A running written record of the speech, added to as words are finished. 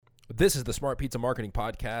This is the Smart Pizza Marketing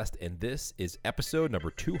Podcast, and this is episode number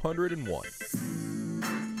 201.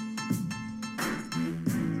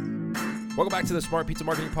 Welcome back to the Smart Pizza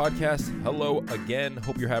Marketing Podcast. Hello again.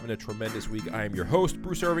 Hope you're having a tremendous week. I am your host,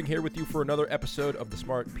 Bruce Irving, here with you for another episode of the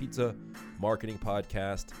Smart Pizza Marketing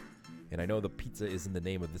Podcast. And I know the pizza is in the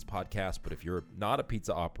name of this podcast, but if you're not a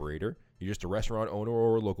pizza operator, you're just a restaurant owner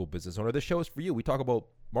or a local business owner, this show is for you. We talk about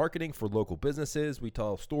marketing for local businesses. We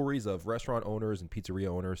tell stories of restaurant owners and pizzeria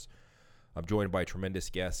owners. I'm joined by tremendous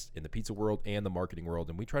guests in the pizza world and the marketing world,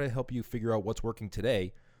 and we try to help you figure out what's working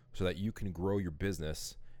today so that you can grow your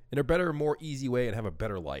business in a better, more easy way and have a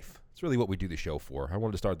better life. It's really what we do the show for. I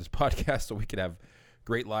wanted to start this podcast so we could have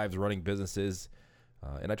great lives running businesses,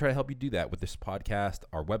 and I try to help you do that with this podcast,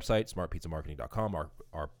 our website, smartpizzamarketing.com,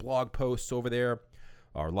 our blog posts over there,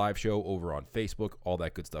 our live show over on Facebook, all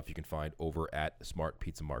that good stuff you can find over at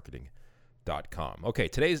smartpizzamarketing.com. Okay,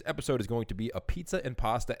 today's episode is going to be a Pizza and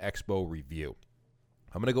Pasta Expo review.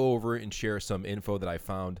 I'm going to go over and share some info that I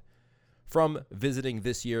found from visiting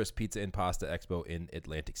this year's Pizza and Pasta Expo in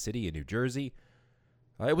Atlantic City in New Jersey.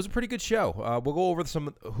 It was a pretty good show. We'll go over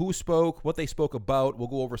some who spoke, what they spoke about. We'll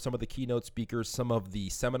go over some of the keynote speakers, some of the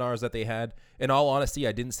seminars that they had. In all honesty,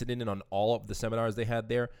 I didn't sit in on all of the seminars they had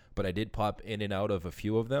there, but I did pop in and out of a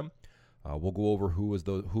few of them. We'll go over who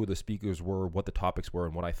the speakers were, what the topics were,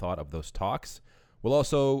 and what I thought of those talks. We'll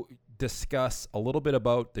also discuss a little bit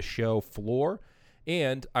about the show floor,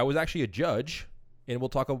 and I was actually a judge, and we'll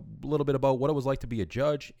talk a little bit about what it was like to be a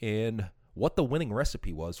judge and what the winning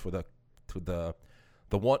recipe was for the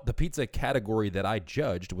pizza category that I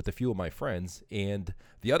judged with a few of my friends, and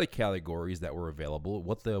the other categories that were available,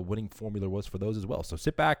 what the winning formula was for those as well. So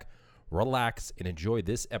sit back, relax, and enjoy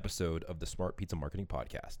this episode of the Smart Pizza Marketing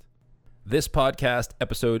Podcast. This podcast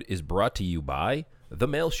episode is brought to you by The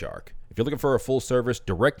Mail Shark. If you're looking for a full-service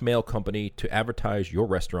direct mail company to advertise your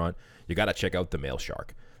restaurant, you got to check out The Mail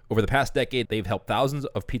Shark. Over the past decade, they've helped thousands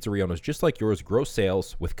of pizzeria owners just like yours grow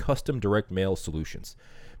sales with custom direct mail solutions.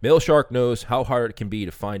 Mail Shark knows how hard it can be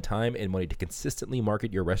to find time and money to consistently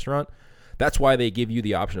market your restaurant. That's why they give you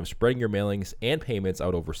the option of spreading your mailings and payments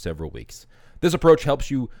out over several weeks. This approach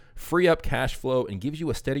helps you free up cash flow and gives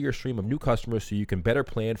you a steadier stream of new customers so you can better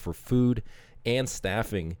plan for food and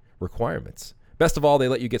staffing requirements. Best of all, they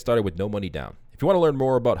let you get started with no money down. If you want to learn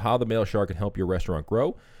more about how the Mail Shark can help your restaurant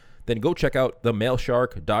grow, then go check out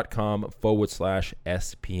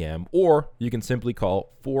themailshark.com/SPM, or you can simply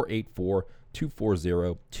call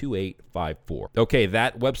 484-240-2854. Okay,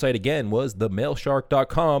 that website again was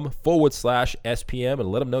themailshark.com/SPM,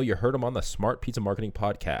 and let them know you heard them on the Smart Pizza Marketing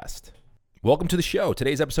Podcast. Welcome to the show.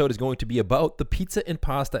 Today's episode is going to be about the Pizza and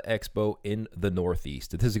Pasta Expo in the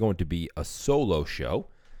Northeast. This is going to be a solo show,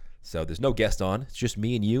 so there's no guest on. It's just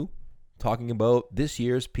me and you talking about this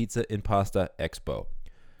year's Pizza and Pasta Expo.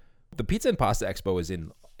 The Pizza and Pasta Expo is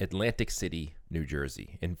in Atlantic City, New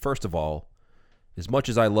Jersey. And first of all, as much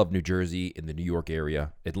as I love New Jersey in the New York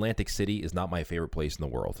area, Atlantic City is not my favorite place in the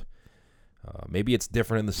world. Maybe it's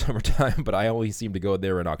different in the summertime, but I always seem to go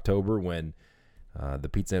there in October when the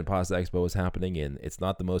Pizza and Pasta Expo is happening, and it's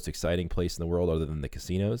not the most exciting place in the world other than the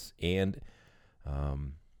casinos, and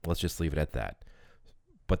let's just leave it at that.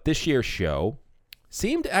 But this year's show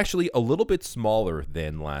seemed actually a little bit smaller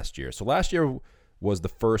than last year. So last year was the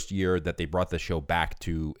first year that they brought the show back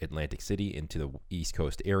to Atlantic City into the East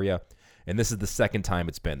Coast area, and this is the second time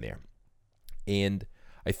it's been there. And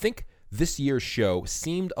I think this year's show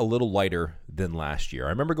seemed a little lighter than last year. I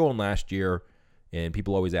remember going last year, and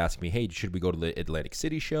people always ask me, hey, should we go to the Atlantic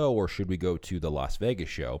City show or should we go to the Las Vegas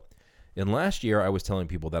show? And last year I was telling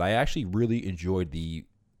people that I actually really enjoyed the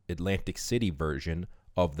Atlantic City version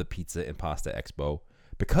of the Pizza and Pasta Expo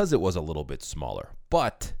because it was a little bit smaller.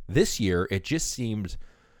 But this year it just seemed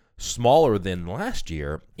smaller than last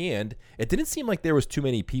year, and it didn't seem like there was too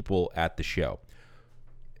many people at the show.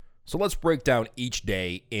 So let's break down each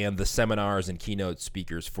day and the seminars and keynote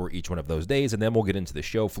speakers for each one of those days, and then we'll get into the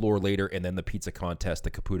show floor later, and then the pizza contest,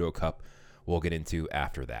 the Caputo Cup, we'll get into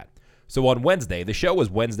after that. So on Wednesday, the show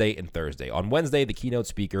was Wednesday and Thursday. On Wednesday, the keynote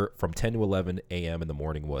speaker from 10 to 11 a.m. in the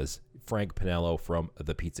morning was Frank Pinello from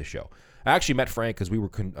The Pizza Show. I actually met Frank because we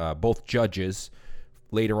were both judges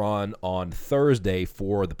later on Thursday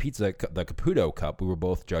for the Caputo Cup. We were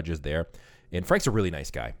both judges there. And Frank's a really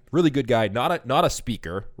nice guy, really good guy, not a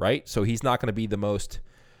speaker, right? So he's not going to be the most,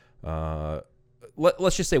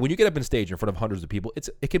 let's just say when you get up on stage in front of hundreds of people,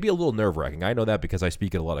 it can be a little nerve-wracking. I know that because I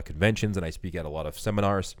speak at a lot of conventions and I speak at a lot of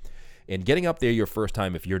seminars. And getting up there your first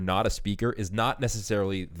time, if you're not a speaker, is not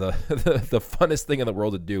necessarily the funnest thing in the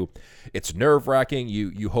world to do. It's nerve-wracking.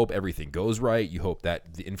 You hope everything goes right. You hope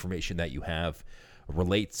that the information that you have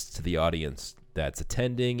relates to the audience that's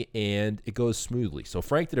attending, and it goes smoothly. So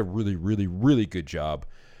Frank did a really, really, really good job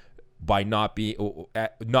by not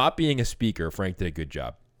being a speaker. Frank did a good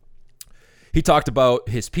job. He talked about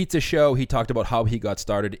his pizza show. He talked about how he got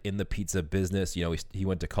started in the pizza business. You know, he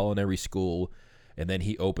went to culinary school, and then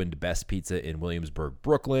he opened Best Pizza in Williamsburg,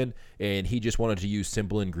 Brooklyn, and he just wanted to use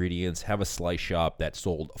simple ingredients, have a slice shop that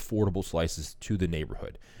sold affordable slices to the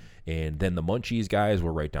neighborhood. And then the Munchies guys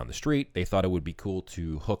were right down the street. They thought it would be cool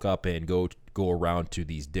to hook up and go around to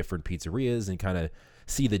these different pizzerias and kind of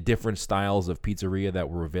see the different styles of pizzeria that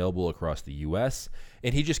were available across the U.S.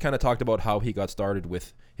 And he just kind of talked about how he got started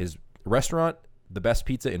with his restaurant, the Best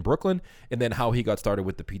Pizza in Brooklyn, and then how he got started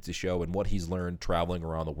with the pizza show and what he's learned traveling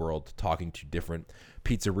around the world, talking to different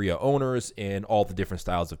pizzeria owners and all the different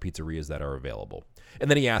styles of pizzerias that are available. And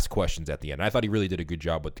then he asked questions at the end. I thought he really did a good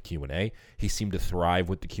job with the Q&A. He seemed to thrive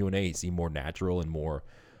with the Q&A. He seemed more natural and more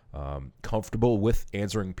comfortable with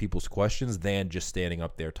answering people's questions than just standing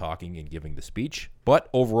up there talking and giving the speech. But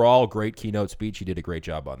overall, great keynote speech. He did a great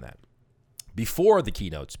job on that. Before the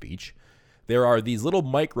keynote speech, there are these little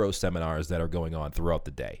micro seminars that are going on throughout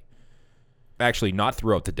the day. Actually, not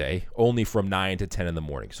throughout the day, only from 9 to 10 in the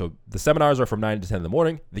morning. So the seminars are from 9 to 10 in the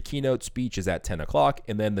morning. The keynote speech is at 10 o'clock,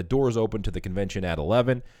 and then the doors open to the convention at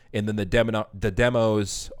 11, and then the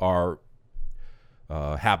demos are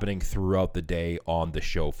happening throughout the day on the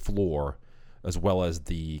show floor, as well as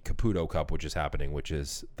the Caputo Cup, which is happening, which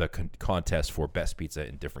is the contest for best pizza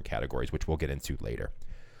in different categories, which we'll get into later.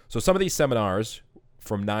 So some of these seminars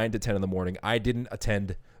from 9 to 10 in the morning, I didn't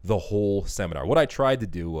attend the whole seminar. What I tried to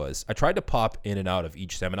do was I tried to pop in and out of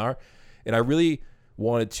each seminar, and I really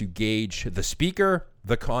wanted to gauge the speaker,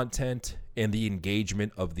 the content, and the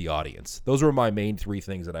engagement of the audience. Those were my main three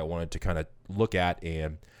things that I wanted to kind of look at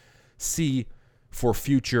and see for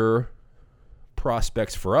future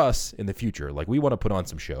prospects for us in the future. Like, we want to put on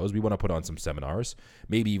some shows, we want to put on some seminars,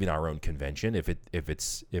 maybe even our own convention if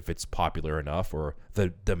it's popular enough or the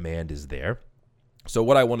demand is there. So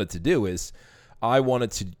what I wanted to do is I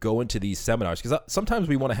wanted to go into these seminars because sometimes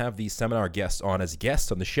we want to have these seminar guests on as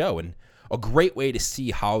guests on the show, and a great way to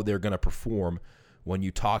see how they're going to perform when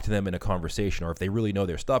you talk to them in a conversation, or if they really know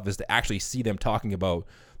their stuff, is to actually see them talking about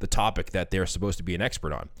the topic that they're supposed to be an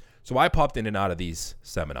expert on. So I popped in and out of these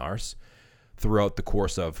seminars throughout the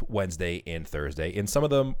course of Wednesday and Thursday, and some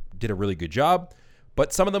of them did a really good job,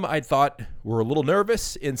 but some of them I thought were a little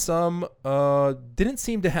nervous, and some didn't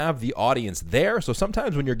seem to have the audience there. So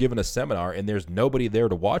sometimes when you're given a seminar and there's nobody there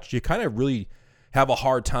to watch, you kind of really have a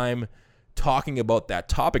hard time talking about that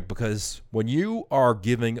topic, because when you are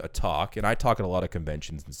giving a talk, and I talk at a lot of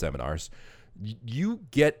conventions and seminars, you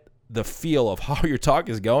get the feel of how your talk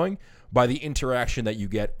is going by the interaction that you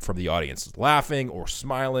get from the audience, laughing or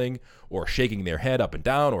smiling or shaking their head up and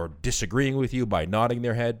down or disagreeing with you by nodding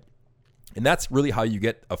their head. And that's really how you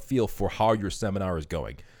get a feel for how your seminar is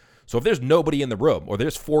going. So if there's nobody in the room, or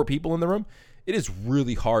there's 4 people in the room, it is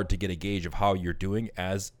really hard to get a gauge of how you're doing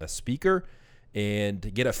as a speaker and to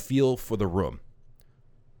get a feel for the room.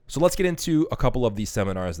 So let's get into a couple of these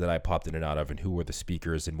seminars that I popped in and out of, and who were the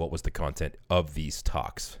speakers and what was the content of these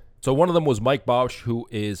talks. So one of them was Mike Bausch, who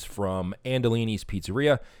is from Andolini's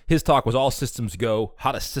Pizzeria. His talk was All Systems Go,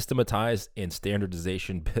 How to Systematize and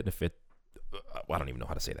Standardization Benefit. I don't even know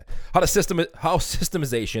how to say that. How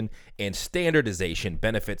systemization and standardization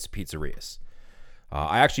benefits pizzerias.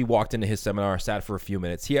 I actually walked into his seminar, sat for a few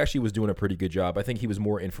minutes. He actually was doing a pretty good job. I think he was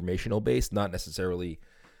more informational based, not necessarily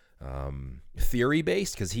theory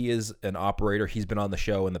based, because he is an operator. He's been on the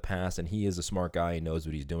show in the past, and he is a smart guy and knows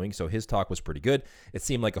what he's doing. So his talk was pretty good. It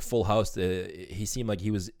seemed like a full house. He seemed like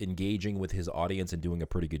he was engaging with his audience and doing a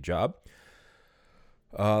pretty good job.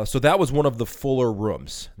 So that was one of the fuller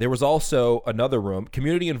rooms. There was also another room,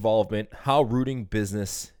 community involvement, how rooting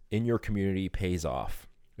business in your community pays off.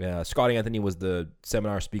 Scott Anthony was the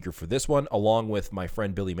seminar speaker for this one, along with my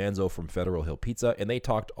friend Billy Manzo from Federal Hill Pizza, and they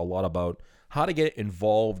talked a lot about how to get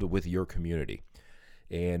involved with your community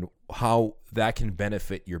and how that can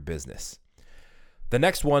benefit your business. The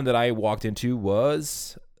next one that I walked into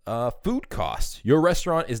was food costs. Your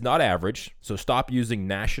restaurant is not average, so stop using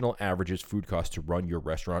national averages food costs to run your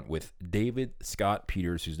restaurant, with David Scott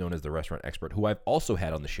Peters, who's known as the restaurant expert, who I've also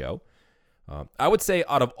had on the show. I would say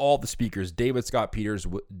out of all the speakers, David Scott Peters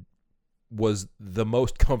was the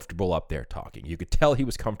most comfortable up there talking. You could tell he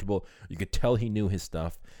was comfortable. You could tell he knew his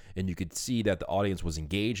stuff, and you could see that the audience was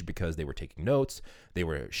engaged because they were taking notes. They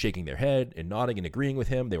were shaking their head and nodding and agreeing with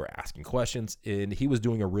him. They were asking questions, and he was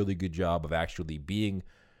doing a really good job of actually being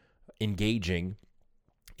engaging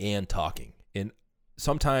and talking. And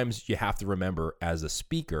sometimes you have to remember, as a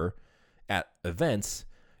speaker at events,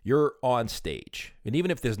 You're on stage. And even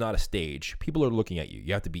if there's not a stage, people are looking at you.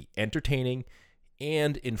 You have to be entertaining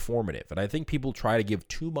and informative. And I think people try to give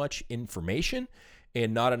too much information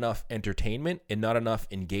and not enough entertainment and not enough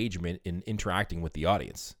engagement in interacting with the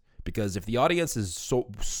audience. Because if the audience is so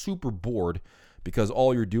super bored because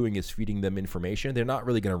all you're doing is feeding them information, they're not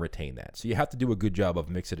really going to retain that. So you have to do a good job of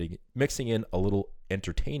mixing in a little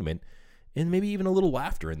entertainment and maybe even a little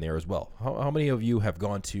laughter in there as well. How many of you have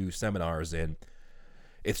gone to seminars and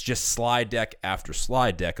it's just slide deck after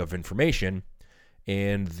slide deck of information,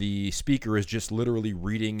 and the speaker is just literally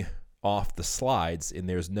reading off the slides, and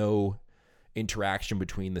there's no interaction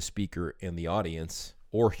between the speaker and the audience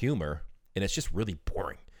or humor, and it's just really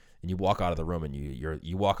boring. And you walk out of the room and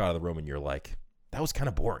you walk out of the room and you're like, that was kind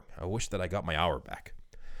of boring. I wish that I got my hour back.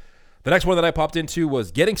 The next one that I popped into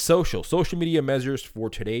was getting social media measures for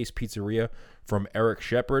today's pizzeria from Eric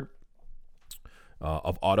Shepard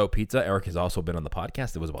of Auto Pizza. Eric has also been on the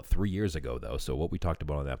podcast. It was about 3 years ago, though, so what we talked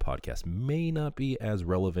about on that podcast may not be as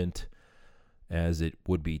relevant as it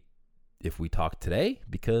would be if we talked today,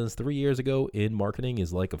 because 3 years ago in marketing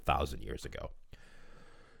is like 1,000 years ago.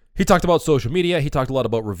 He talked about social media. He talked a lot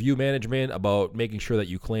about review management, about making sure that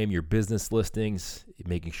you claim your business listings,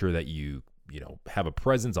 making sure that you have a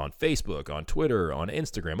presence on Facebook, on Twitter, on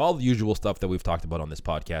Instagram, all the usual stuff that we've talked about on this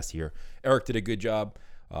podcast here. Eric did a good job.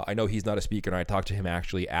 I know he's not a speaker, and I talked to him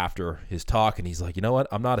actually after his talk, and he's like, you know what?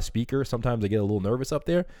 I'm not a speaker. Sometimes I get a little nervous up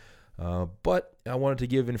there, but I wanted to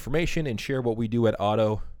give information and share what we do at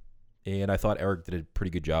Auto, and I thought Eric did a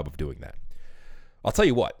pretty good job of doing that. I'll tell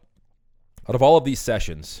you what. Out of all of these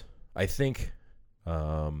sessions, I think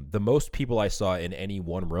the most people I saw in any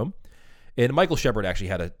one room, and Michael Shepard actually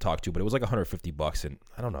had to talk to, but it was like $150, and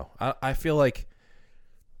I don't know. I feel like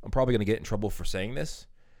I'm probably going to get in trouble for saying this,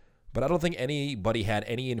 but I don't think anybody had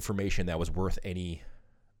any information that was worth any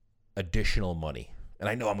additional money. And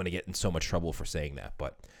I know I'm going to get in so much trouble for saying that,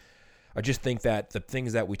 but I just think that the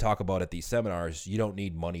things that we talk about at these seminars, you don't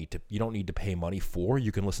need to pay money for.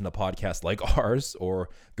 You can listen to podcasts like ours or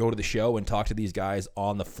go to the show and talk to these guys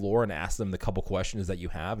on the floor and ask them the couple questions that you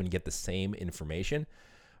have and get the same information.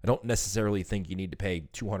 I don't necessarily think you need to pay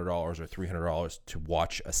 $200 or $300 to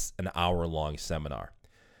watch an hour-long seminar.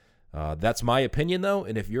 That's my opinion, though,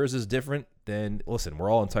 and if yours is different, then listen, we're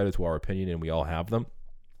all entitled to our opinion, and we all have them.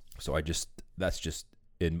 So that's just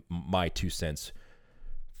in my 2 cents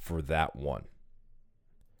for that one.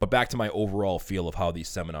 But back to my overall feel of how these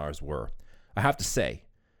seminars were. I have to say,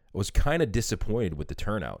 I was kind of disappointed with the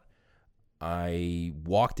turnout. I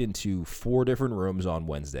walked into 4 different rooms on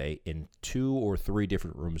Wednesday and 2 or 3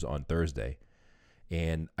 different rooms on Thursday.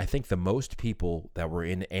 And I think the most people that were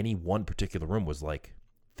in any one particular room was like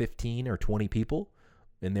 15 or 20 people,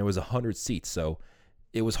 and there was 100 seats. So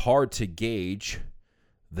it was hard to gauge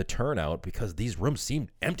the turnout because these rooms seemed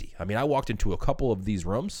empty. I mean, I walked into a couple of these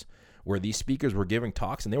rooms where these speakers were giving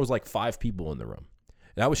talks, and there was like 5 people in the room.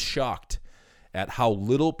 And I was shocked at how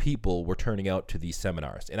little people were turning out to these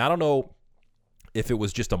seminars. And I don't know if it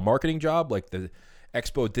was just a marketing job, like the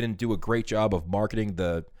expo didn't do a great job of marketing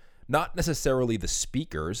not necessarily the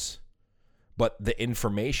speakers, but the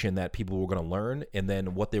information that people were going to learn and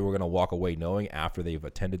then what they were going to walk away knowing after they've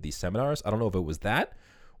attended these seminars. I don't know if it was that,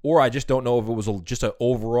 or I just don't know if it was just an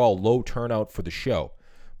overall low turnout for the show.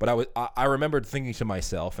 But I remembered thinking to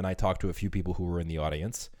myself, and I talked to a few people who were in the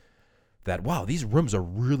audience, that, wow, these rooms are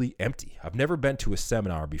really empty. I've never been to a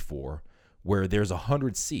seminar before where there's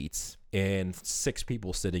 100 seats and 6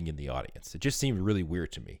 people sitting in the audience. It just seemed really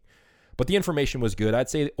weird to me. But the information was good. I'd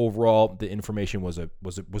say overall the information was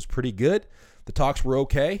pretty good. The talks were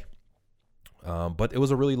okay, but it was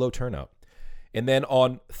a really low turnout. And then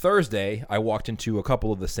on Thursday, I walked into a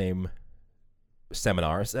couple of the same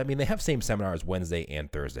seminars. I mean, they have same seminars Wednesday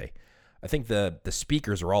and Thursday. I think the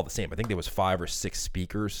speakers are all the same. I think there was 5 or 6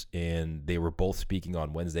 speakers, and they were both speaking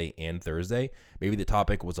on Wednesday and Thursday. Maybe the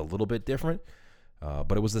topic was a little bit different,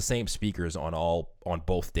 but it was the same speakers on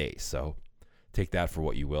both days. So take that for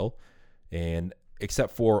what you will. And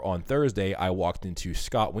except for on Thursday, I walked into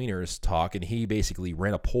Scott Wiener's talk, and he basically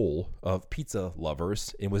ran a poll of pizza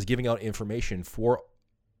lovers and was giving out information for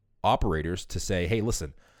operators to say, hey,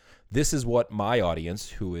 listen, this is what my audience,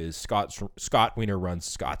 who is Scott Wiener runs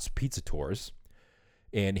Scott's Pizza Tours,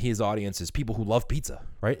 and his audience is people who love pizza,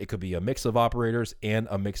 right? It could be a mix of operators and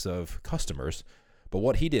a mix of customers. But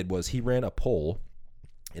what he did was he ran a poll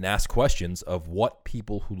and asked questions of what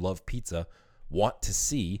people who love pizza want to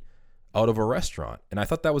see out of a restaurant. And I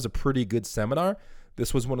thought that was a pretty good seminar.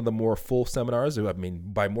 This was one of the more full seminars. I mean,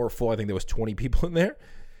 by more full, I think there was 20 people in there.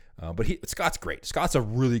 But Scott's great. Scott's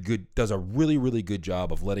does a really, really good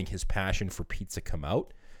job of letting his passion for pizza come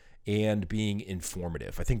out. and being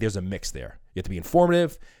informative. I think there's a mix there. You have to be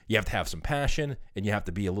informative, you have to have some passion, and you have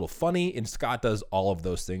to be a little funny, and Scott does all of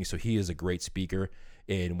those things, so he is a great speaker.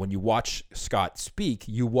 And when you watch Scott speak,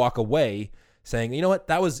 you walk away saying, you know what,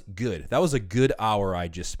 that was good. That was a good hour I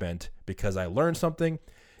just spent because I learned something,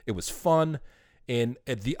 it was fun, and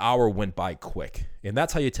the hour went by quick. And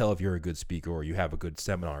that's how you tell if you're a good speaker or you have a good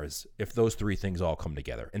seminar, is if those three things all come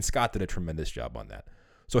together. And Scott did a tremendous job on that.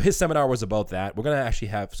 So his seminar was about that. We're going to actually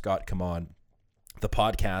have Scott come on the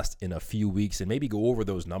podcast in a few weeks and maybe go over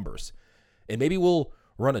those numbers. And maybe we'll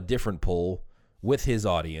run a different poll with his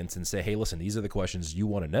audience and say, hey, listen, these are the questions you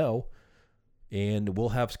want to know. And we'll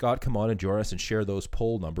have Scott come on and join us and share those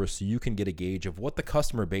poll numbers so you can get a gauge of what the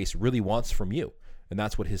customer base really wants from you. And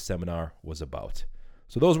that's what his seminar was about.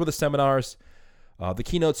 So those were the seminars. The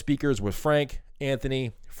keynote speakers were Frank,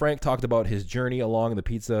 Anthony. Frank talked about his journey along the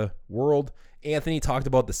pizza world. Anthony talked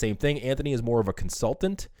about the same thing. Anthony is more of a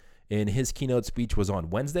consultant, and his keynote speech was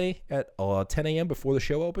on Wednesday at 10 a.m. before the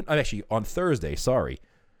show opened. Actually, on Thursday,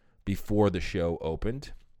 before the show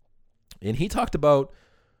opened. And he talked about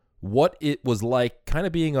what it was like kind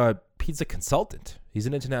of being a pizza consultant. He's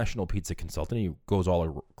an international pizza consultant. He goes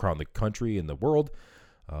all around the country and the world,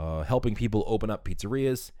 helping people open up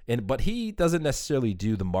pizzerias. But he doesn't necessarily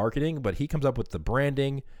do the marketing, but he comes up with the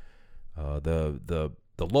branding, the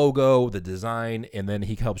logo, the design, and then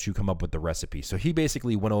he helps you come up with the recipe. So he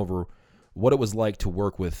basically went over what it was like to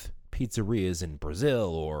work with pizzerias in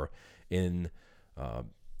Brazil or in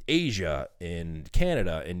Asia, in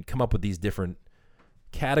Canada, and come up with these different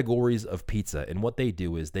categories of pizza. And what they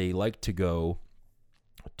do is they like to go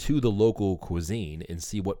to the local cuisine and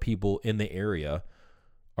see what people in the area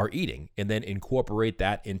are eating and then incorporate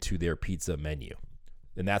that into their pizza menu.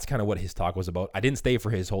 And that's kind of what his talk was about. I didn't stay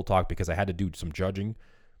for his whole talk because I had to do some judging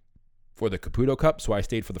for the Caputo Cup, so I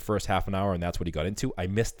stayed for the first half an hour, and that's what he got into. I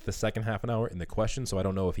missed the second half an hour in the question, so I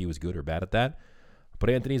don't know if he was good or bad at that. But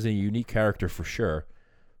Anthony's a unique character for sure,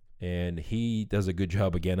 and he does a good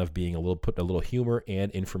job again of being putting a little humor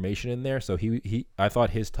and information in there. So I thought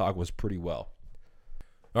his talk was pretty well.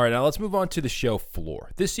 All right, now let's move on to the show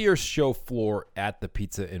floor. This year's show floor at the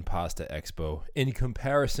Pizza and Pasta Expo, in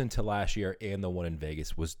comparison to last year and the one in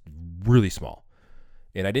Vegas, was really small.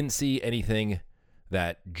 And I didn't see anything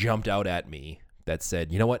that jumped out at me that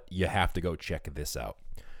said, you know what, you have to go check this out.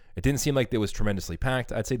 It didn't seem like it was tremendously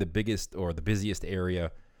packed. I'd say the biggest or the busiest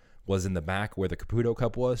area was in the back where the Caputo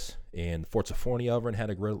Cup was, and Forza Forni oven had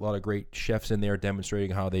a lot of great chefs in there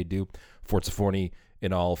demonstrating how they do. Forza Forni,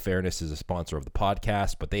 in all fairness, is a sponsor of the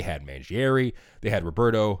podcast, but they had Mangieri, they had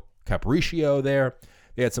Roberto Capriccio there,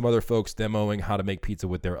 they had some other folks demoing how to make pizza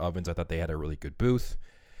with their ovens. I thought they had a really good booth.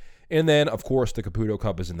 And then, of course, the Caputo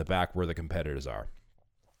Cup is in the back where the competitors are.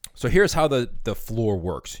 So here's how the floor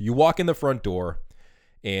works. You walk in the front door,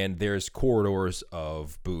 and there's corridors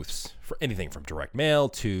of booths for anything from direct mail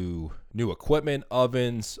to new equipment,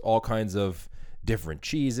 ovens, all kinds of different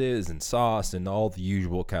cheeses and sauce and all the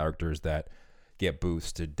usual characters that get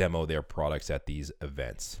booths to demo their products at these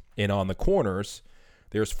events. And on the corners,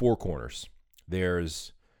 there's 4 corners.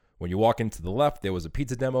 There's, when you walk into the left, there was a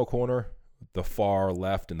pizza demo corner. The far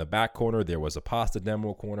left in the back corner, there was a pasta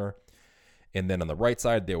demo corner. And then on the right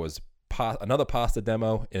side, there was another pasta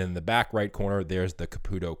demo, and in the back right corner, there's the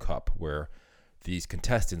Caputo Cup, where these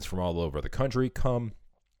contestants from all over the country come,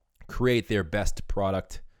 create their best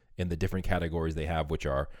product in the different categories they have, which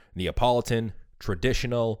are Neapolitan,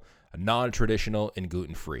 traditional, non-traditional, and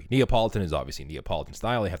gluten-free. Neapolitan is obviously Neapolitan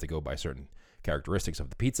style. They have to go by certain characteristics of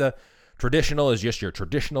the pizza. Traditional is just your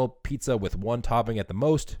traditional pizza with one topping at the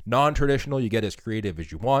most. Non-traditional, you get as creative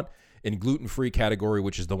as you want. In gluten-free category,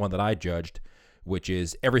 which is the one that I judged, which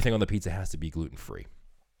is everything on the pizza has to be gluten-free.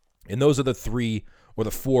 And those are the 3 or the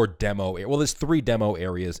 4 demo. Well, there's 3 demo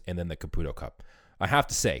areas and then the Caputo Cup. I have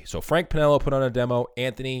to say, so Frank Pinello put on a demo.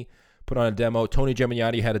 Anthony put on a demo. Tony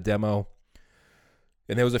Gemignati had a demo.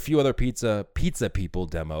 And there was a few other pizza people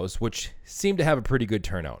demos, which seemed to have a pretty good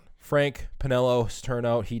turnout. Frank Pinello's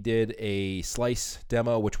turnout, he did a slice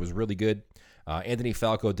demo, which was really good. Anthony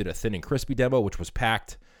Falco did a thin and crispy demo, which was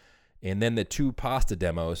packed. And then the 2 pasta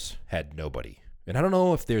demos had nobody. And I don't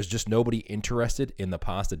know if there's just nobody interested in the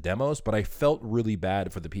pasta demos, but I felt really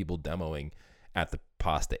bad for the people demoing at the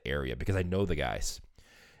pasta area because I know the guys.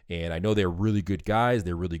 And I know they're really good guys.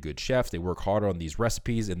 They're really good chefs. They work hard on these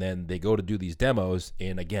recipes, and then they go to do these demos,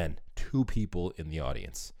 and again, 2 people in the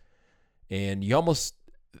audience. And you almost,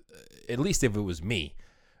 at least if it was me,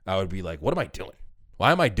 I would be like, what am I doing?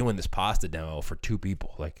 Why am I doing this pasta demo for 2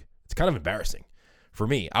 people? Like, it's kind of embarrassing. For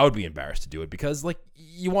me, I would be embarrassed to do it because, like,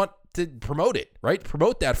 you want to promote it, right?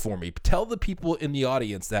 Promote that for me. Tell the people in the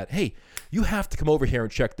audience that, hey, you have to come over here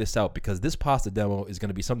and check this out because this pasta demo is going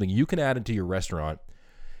to be something you can add into your restaurant,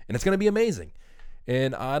 and it's going to be amazing.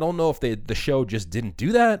 And I don't know if the show just didn't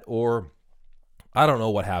do that, or I don't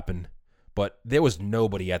know what happened, but there was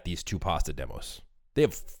nobody at these 2 pasta demos. They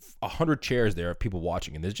have 100 chairs there of people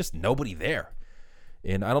watching, and there's just nobody there.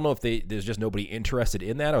 And I don't know if there's just nobody interested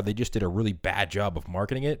in that, or they just did a really bad job of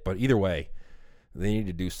marketing it. But either way, they need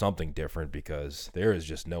to do something different because there is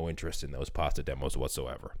just no interest in those pasta demos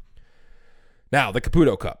whatsoever. Now, the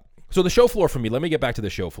Caputo Cup. So the show floor for me, let me get back to the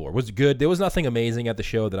show floor, was good. There was nothing amazing at the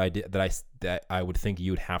show that I would think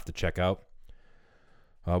you'd have to check out.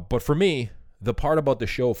 But for me, the part about the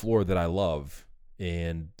show floor that I love,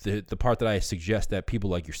 and the part that I suggest that people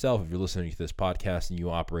like yourself, if you're listening to this podcast and you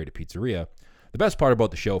operate a pizzeria, the best part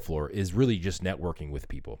about the show floor is really just networking with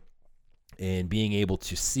people and being able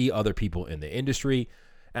to see other people in the industry,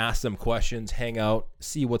 ask them questions, hang out,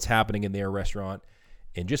 see what's happening in their restaurant,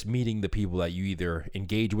 and just meeting the people that you either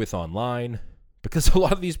engage with online, because a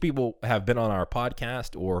lot of these people have been on our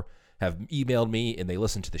podcast or have emailed me and they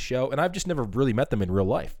listen to the show, and I've just never really met them in real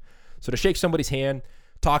life. So to shake somebody's hand,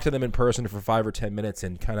 talk to them in person for 5 or 10 minutes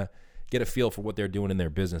and kind of get a feel for what they're doing in their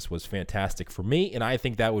business was fantastic for me, and I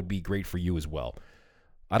think that would be great for you as well.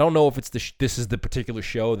 I don't know if this is the particular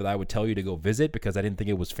show that I would tell you to go visit because I didn't think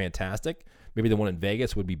it was fantastic. Maybe the one in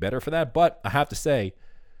Vegas would be better for that, but I have to say,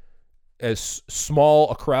 as small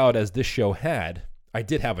a crowd as this show had, I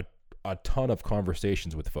did have a ton of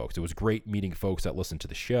conversations with folks. It was great meeting folks that listened to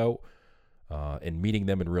the show and meeting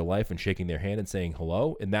them in real life and shaking their hand and saying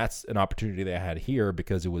hello. And that's an opportunity that I had here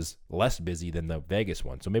because it was less busy than the Vegas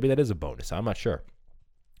one. So maybe that is a bonus. I'm not sure.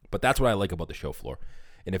 But that's what I like about the show floor.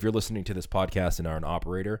 And if you're listening to this podcast and are an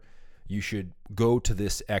operator, you should go to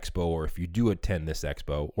this expo, or if you do attend this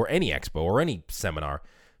expo or any seminar,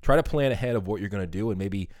 try to plan ahead of what you're going to do and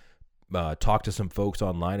maybe talk to some folks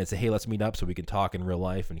online and say, hey, let's meet up so we can talk in real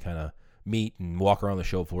life and kind of meet and walk around the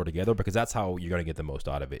show floor together, because that's how you're going to get the most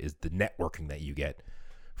out of it, is the networking that you get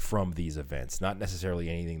from these events. Not necessarily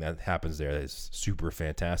anything that happens there that is super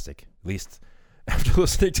fantastic. At least after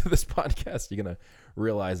listening to this podcast, you're going to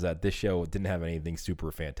realize that this show didn't have anything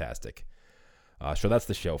super fantastic. So that's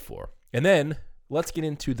the show floor. And then let's get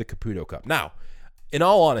into the Caputo Cup. Now, in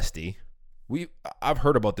all honesty, I've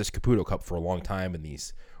heard about this Caputo Cup for a long time and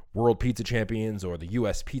these World Pizza Champions or the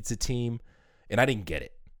U.S. Pizza Team, and I didn't get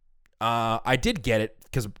it. I did get it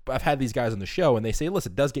because I've had these guys on the show, and they say,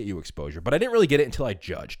 listen, it does get you exposure, but I didn't really get it until I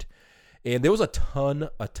judged. And there was a ton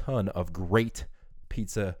of great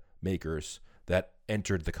pizza makers that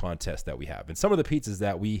entered the contest that we have. And some of the pizzas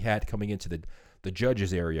that we had coming into the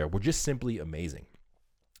judges area were just simply amazing.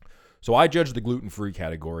 So I judged the gluten-free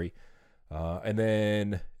category, and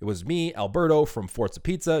then it was me, Alberto from Forza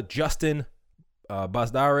Pizza, Justin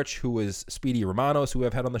Bazdarich, who is Speedy Romanos, who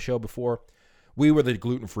I've had on the show before. We were the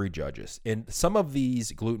gluten-free judges. And some of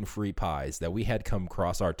these gluten-free pies that we had come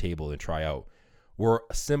across our table and try out were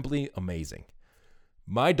simply amazing.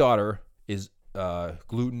 My daughter is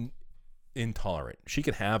gluten intolerant. She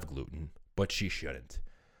can have gluten, but she shouldn't.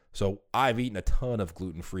 So I've eaten a ton of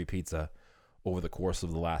gluten-free pizza over the course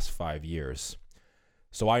of the last 5 years.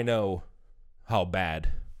 So I know how bad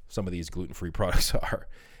some of these gluten-free products are.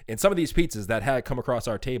 And some of these pizzas that had come across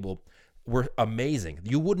our table were amazing.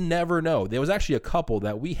 You would never know. There was actually a couple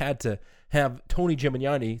that we had to have Tony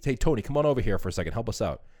Gimignani say, Tony, come on over here for a second. Help us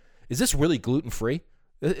out. Is this really gluten-free?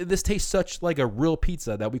 This tastes such like a real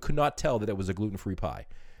pizza that we could not tell that it was a gluten-free pie.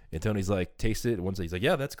 And Tony's like, taste it. Once he's like,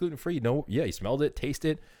 yeah, that's gluten-free. No, yeah, he smelled it,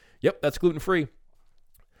 tasted it. Yep, that's gluten-free.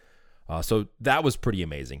 So that was pretty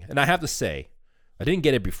amazing. And I have to say, I didn't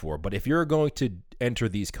get it before, but if you're going to enter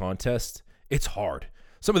these contests, it's hard.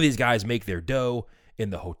 Some of these guys make their dough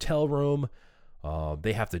in the hotel room.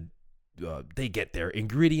 They have to, they get their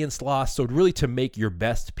ingredients lost. So really to make your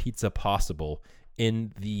best pizza possible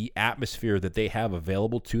in the atmosphere that they have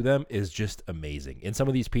available to them is just amazing. And some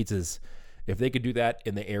of these pizzas, if they could do that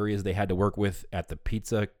in the areas they had to work with at the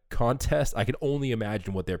pizza contest, I can only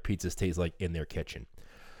imagine what their pizzas taste like in their kitchen.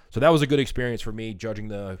 So that was a good experience for me, judging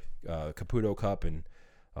the Caputo Cup, and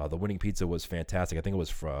the winning pizza was fantastic. I think it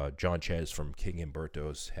was John Ches from King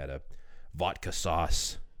Umberto's had a vodka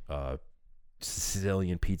sauce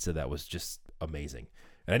Sicilian pizza that was just amazing.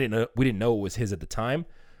 And we didn't know it was his at the time,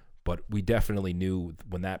 but we definitely knew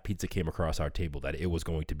when that pizza came across our table that it was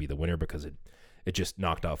going to be the winner because it just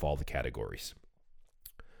knocked off all the categories.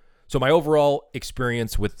 So my overall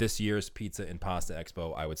experience with this year's Pizza and Pasta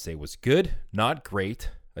Expo, I would say, was good, not great.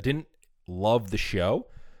 I didn't love the show.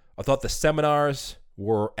 I thought the seminars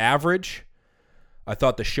were average. I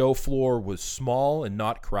thought the show floor was small and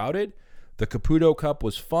not crowded. The Caputo Cup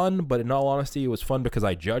was fun, but in all honesty, it was fun because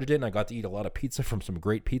I judged it and I got to eat a lot of pizza from some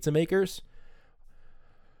great pizza makers.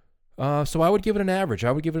 So I would give it an average.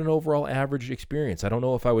 I would give it an overall average experience. I don't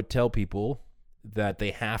know if I would tell people that they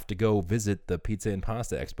have to go visit the Pizza and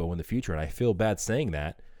Pasta Expo in the future, and I feel bad saying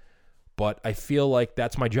that, but I feel like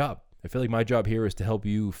that's my job. I feel like my job here is to help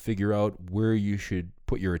you figure out where you should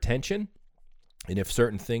put your attention and if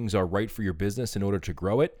certain things are right for your business in order to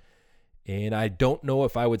grow it. And I don't know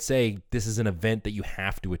if I would say this is an event that you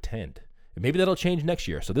have to attend. And maybe that'll change next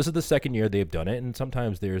year. So this is the second year they've done it, and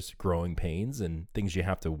sometimes there's growing pains and things you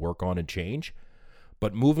have to work on and change.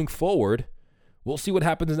 But moving forward, we'll see what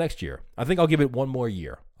happens next year. I think I'll give it one more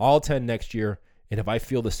year. I'll attend next year, and if I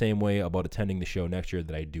feel the same way about attending the show next year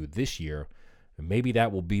that I do this year, maybe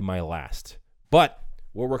that will be my last. But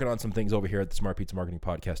we're working on some things over here at the Smart Pizza Marketing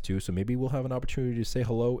Podcast too, so maybe we'll have an opportunity to say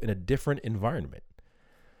hello in a different environment.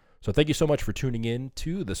 So thank you so much for tuning in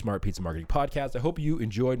to the Smart Pizza Marketing Podcast. I hope you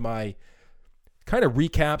enjoyed my kind of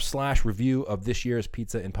recap / review of this year's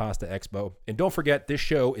Pizza and Pasta Expo. And don't forget, this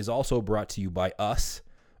show is also brought to you by us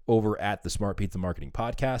over at the Smart Pizza Marketing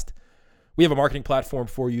Podcast. We have a marketing platform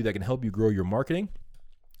for you that can help you grow your marketing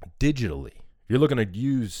digitally. If you're looking to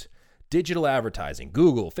use digital advertising,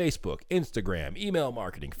 Google, Facebook, Instagram, email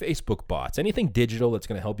marketing, Facebook bots, anything digital that's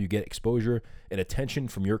going to help you get exposure and attention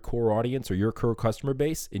from your core audience or your core customer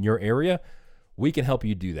base in your area, we can help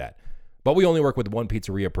you do that. But we only work with one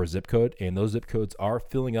pizzeria per zip code, and those zip codes are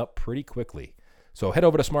filling up pretty quickly. So head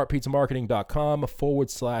over to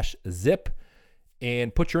smartpizzamarketing.com/zip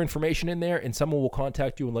and put your information in there, and someone will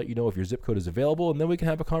contact you and let you know if your zip code is available. And then we can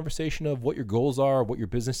have a conversation of what your goals are, what your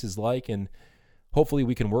business is like, and hopefully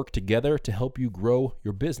we can work together to help you grow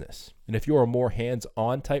your business. And if you're a more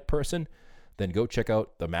hands-on type person, then go check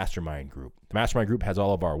out the Mastermind Group. The Mastermind Group has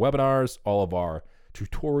all of our webinars, all of our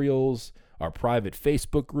tutorials, our private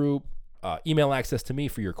Facebook group, email access to me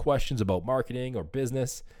for your questions about marketing or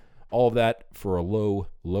business, all of that for a low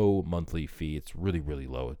monthly fee. It's really, really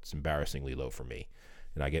low. It's embarrassingly low for me.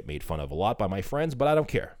 And I get made fun of a lot by my friends, but I don't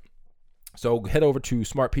care. So head over to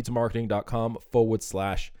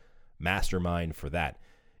smartpizzamarketing.com/mastermind for that.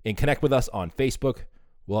 And connect with us on Facebook.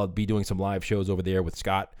 We'll be doing some live shows over there with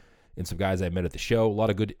Scott and some guys I met at the show. A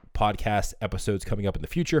lot of good podcast episodes coming up in the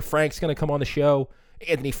future. Frank's going to come on the show.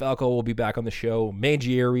 Anthony Falco will be back on the show.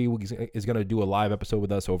 Mangieri is going to do a live episode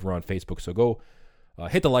with us over on Facebook. So go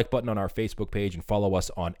hit the like button on our Facebook page and follow us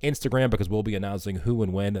on Instagram, because we'll be announcing who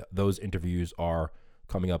and when those interviews are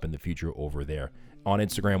coming up in the future over there. On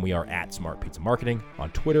Instagram, we are at Smart Pizza Marketing. On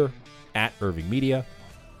Twitter, at Irving Media.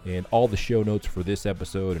 And all the show notes for this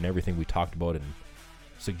episode and everything we talked about and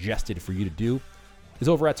suggested for you to do is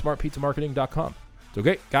over at smartpizzamarketing.com. So,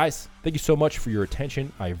 okay, guys, thank you so much for your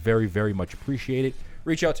attention. I very, very much appreciate it.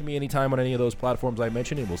 Reach out to me anytime on any of those platforms I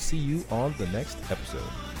mentioned, and we'll see you on the next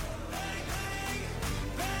episode.